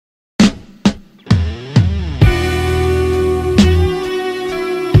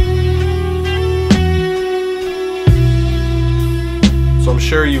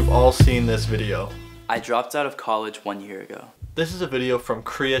sure you've all seen this video. I dropped out of college 1 year ago. This is a video from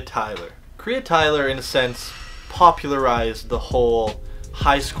Crea Tyler. Crea Tyler, in a sense, popularized the whole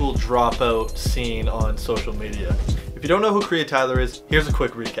high school dropout scene on social media. If you don't know who Crea Tyler is, here's a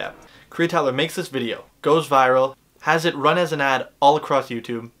quick recap. Crea Tyler makes this video, goes viral, has it run as an ad all across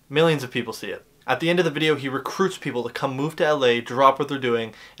YouTube, millions of people see it. At the end of the video, he recruits people to come move to LA, drop what they're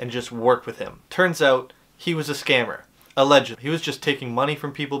doing, and just work with him. Turns out, he was a scammer. Allegedly. He was just taking money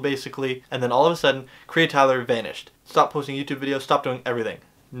from people basically, and then all of a sudden, Crea Tyler vanished. Stopped posting YouTube videos, stopped doing everything.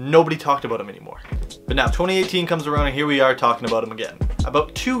 Nobody talked about him anymore. But now 2018 comes around and here we are talking about him again.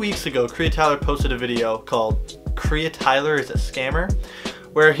 About 2 weeks ago, Crea Tyler posted a video called Crea Tyler is a Scammer,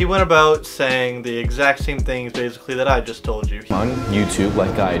 where he went about saying the exact same things basically that I just told you. On YouTube,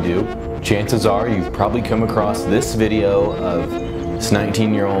 like I do, chances are you've probably come across this video of this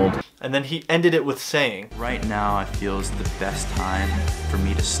 19-year-old. And then he ended it with saying, Right now I feel is the best time for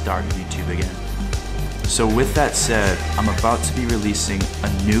me to start YouTube again. So with that said, I'm about to be releasing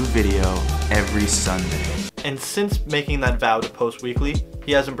a new video every Sunday. And since making that vow to post weekly,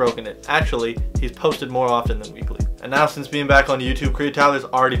 he hasn't broken it. Actually, he's posted more often than weekly. And now since being back on YouTube, Crea Tyler's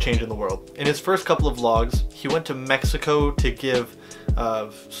already changing the world. In his first couple of vlogs, he went to Mexico to give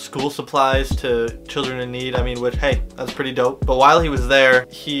school supplies to children in need. I mean, which, hey, that's pretty dope. But while he was there,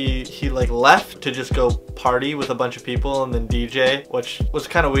 he like left to just go party with a bunch of people and then DJ, which was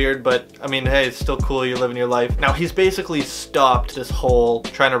kind of weird, but I mean, hey, it's still cool, you're living your life. Now he's basically stopped this whole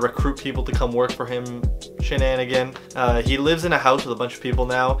trying to recruit people to come work for him shenanigan. He lives in a house with a bunch of people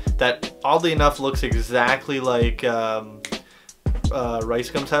now that oddly enough looks exactly like Rice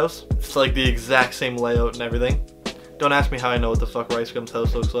Gum's house. It's like the exact same layout and everything. Don't ask me how I know what the fuck Rice Gum's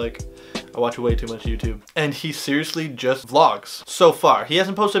house looks like. I watch way too much YouTube. And he seriously just vlogs. So far. He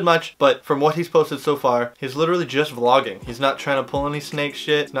hasn't posted much, but from what he's posted so far, he's literally just vlogging. He's not trying to pull any snake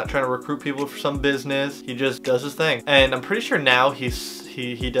shit, not trying to recruit people for some business. He just does his thing. And I'm pretty sure now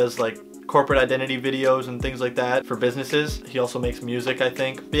he does like corporate identity videos and things like that for businesses. He also makes music, I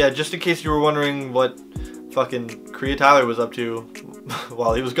think. But yeah, just in case you were wondering what fucking Crea Tyler was up to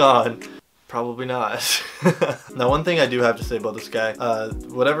while he was gone, probably not. Now, one thing I do have to say about this guy,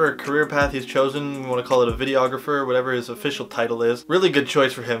 whatever career path he's chosen, you want to call it a videographer, whatever his official title is, really good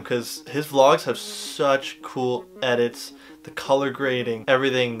choice for him because his vlogs have such cool edits, the color grading,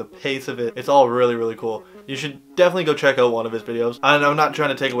 everything, the pace of it, it's all really, really cool. You should definitely go check out one of his videos. And I'm not trying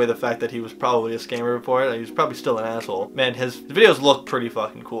to take away the fact that he was probably a scammer before it. He was probably still an asshole. Man, his videos look pretty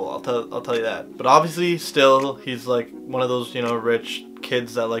fucking cool, I'll tell you that. But obviously, still, he's like one of those, you know, rich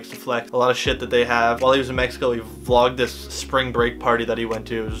kids that likes to flex a lot of shit that they have. While he was in Mexico, he vlogged this spring break party that he went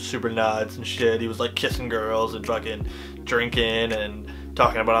to. It was super nuts and shit. He was like kissing girls and fucking drinking and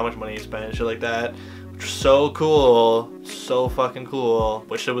talking about how much money he spent and shit like that. Which was so cool. So fucking cool.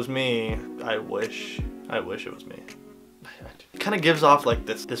 Wish it was me. I wish it was me. It kind of gives off like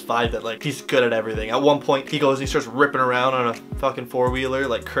this vibe that like he's good at everything. At one point he goes and he starts ripping around on a fucking four-wheeler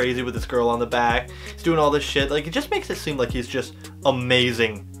like crazy with this girl on the back. He's doing all this shit. Like it just makes it seem like he's just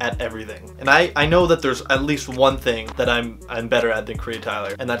amazing at everything. And I know that there's at least one thing that I'm better at than Crea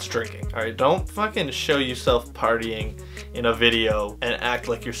Tyler, and that's drinking. Alright, don't fucking show yourself partying in a video and act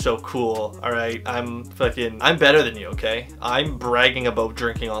like you're so cool. Alright, I'm better than you, okay? I'm bragging about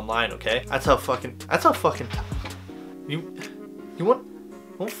drinking online, okay? That's how fucking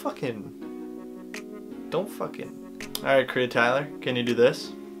don't fucking. Alright, Crea Tyler, can you do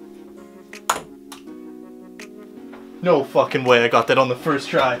this? No fucking way I got that on the first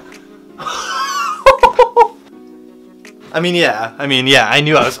try. I mean, yeah, I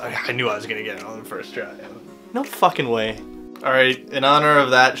knew I was gonna get it on the first try. No fucking way. Alright, in honor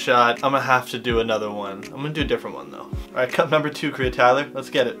of that shot, I'm gonna have to do another one. I'm gonna do a different one though. Alright, cut number 2, Crea Tyler. Let's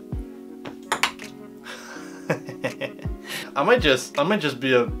get it. I might just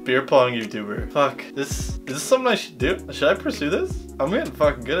be a beer pong YouTuber. Fuck. Is this something I should do? Should I pursue this? I'm getting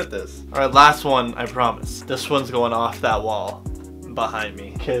fucking good at this. Alright, last one, I promise. This one's going off that wall behind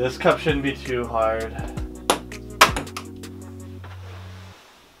me. Okay, this cup shouldn't be too hard.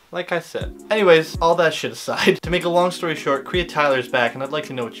 Like I said. Anyways, all that shit aside, to make a long story short, Crea Tyler's back and I'd like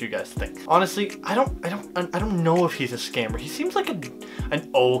to know what you guys think. Honestly, I don't know if he's a scammer. He seems like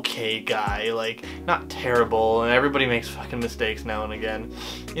an okay guy, like not terrible, and everybody makes fucking mistakes now and again.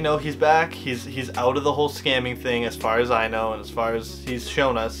 You know, he's back, he's out of the whole scamming thing as far as I know, and as far as he's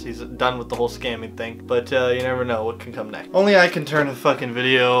shown us, he's done with the whole scamming thing. But you never know what can come next. Only I can turn a fucking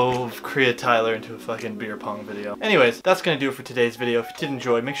video of Crea Tyler into a fucking beer pong video. Anyways, that's gonna do it for today's video. If you did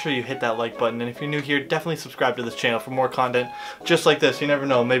enjoy, make sure sure you hit that like button. And if you're new here, definitely subscribe to this channel for more content just like this. You never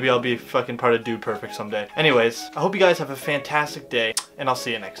know, maybe I'll be fucking part of Dude Perfect someday. Anyways, I hope you guys have a fantastic day, and I'll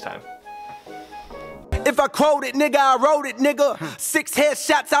see you next time. If I quote it, nigga, I wrote it, nigga. 6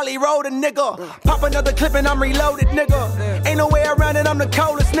 headshots, Ollie wrote a nigga. Pop another clip and I'm reloaded, nigga. Ain't no way around it, I'm the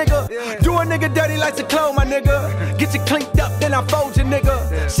coldest, nigga. Do a nigga dirty like to clone, my nigga. Get you cleaned up, then I fold you,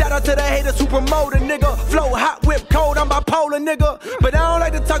 nigga. Shout out to the haters who promote a nigga. Flow hot, whip cold, I'm bipolar, nigga. But I don't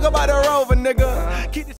like to talk about a rover, nigga.